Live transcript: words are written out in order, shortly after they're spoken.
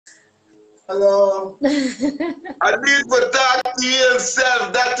Hello. I need to talk to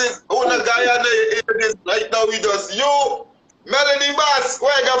yourself. That is only Guyana is right now with us. You, Melody Bass,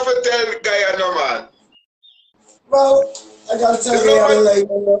 where you got to tell Guyana, man? Well, I gotta tell You you, know I what? like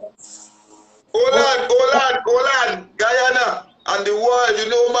Hold on, Guyana and the world. You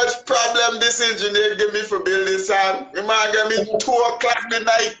know how much problem this engineer give me for build this song? The man gave me 2 o'clock the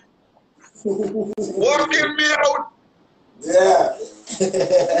night, walking me out. Yeah.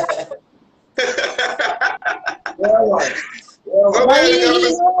 Yeah, man. Yeah, So man. But where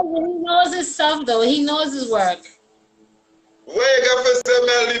you got he knows his stuff though. He knows his work. where you got to say,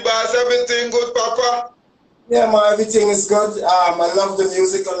 Melody Bass, everything good, Papa? Yeah, man, everything is good. I love the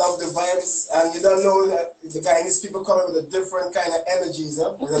music, I love the vibes, and you don't know that the Guyanese people coming with a different kind of energies,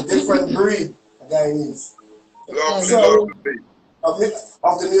 huh? With a different breed of Guyanese. Lovely, So, lovely.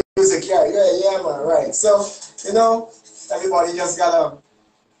 of the music, yeah, man, right. So, you know, everybody just gotta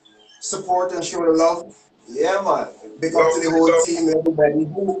support and show the love. Yeah, man. Big up to the Lovely, whole lovely. team, everybody.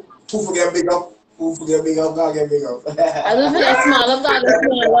 Who forget big up? Who forget big up? God get big up. I don't feel like small up, God,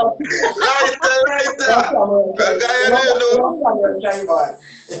 small up. Right there. Guyana, you know.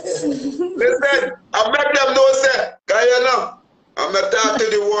 Listen, I make them know, say, Guyana, I'm going to talk to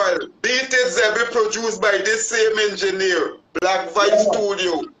the world. Beat It Zebby produced by this same engineer, Black Vibe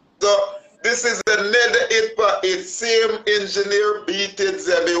Studio. So, this is another hit for it. Same engineer, Beat It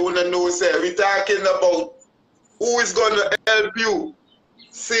Zebby. You wanna know, say, we're talking about who is going to help you.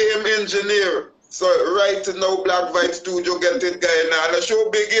 Same engineer. So, right now, Black Vibe Studio, get it, Guyana. And I show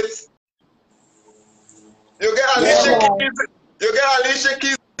big hits. You get Alicia Keys. You get Alicia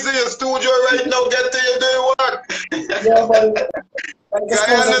Keys in your studio right now. Get to you doing what? Yeah, but like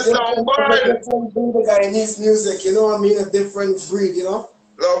Guyana sound a different breed of Guyanese music, you know what I mean? A different breed, you know?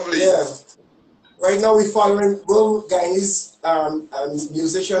 Lovely. Yeah. Right now we're following, well, Guyanese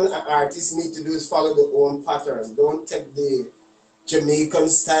musician and artists need to do is follow their own pattern. Don't take the Jamaican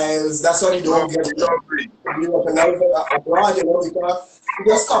styles. That's what you don't get. Lovely. You recognize it abroad, you know, because we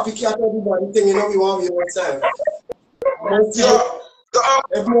just copycat everybody thing, you know, we want your own style.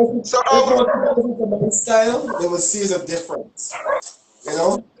 If people listen to my style, they will see the difference. You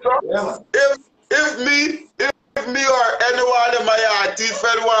know? Yeah, man. If me or anyone in my artist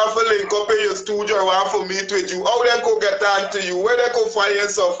friend want to link up in your studio or want to meet with you, how they go get on to you? Where they go find you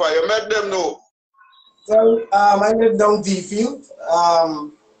so far? You make them know. So I live down D-Field,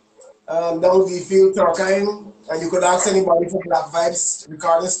 down D-Field, Turkine, and you could ask anybody for Black Vibes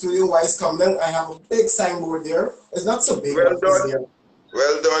recording studio, Wise Coming. I have a big signboard there. It's not so big. Well done.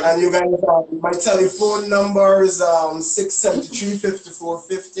 Well done. And you guys, my telephone number is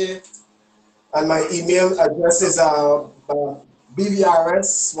 673-5450, and my email address is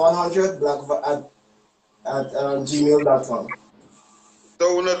bvrs100 at gmail.com. So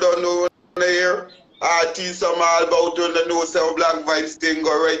we don't know here. Artists I'm all about on the know some Black Vibes thing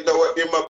go right now.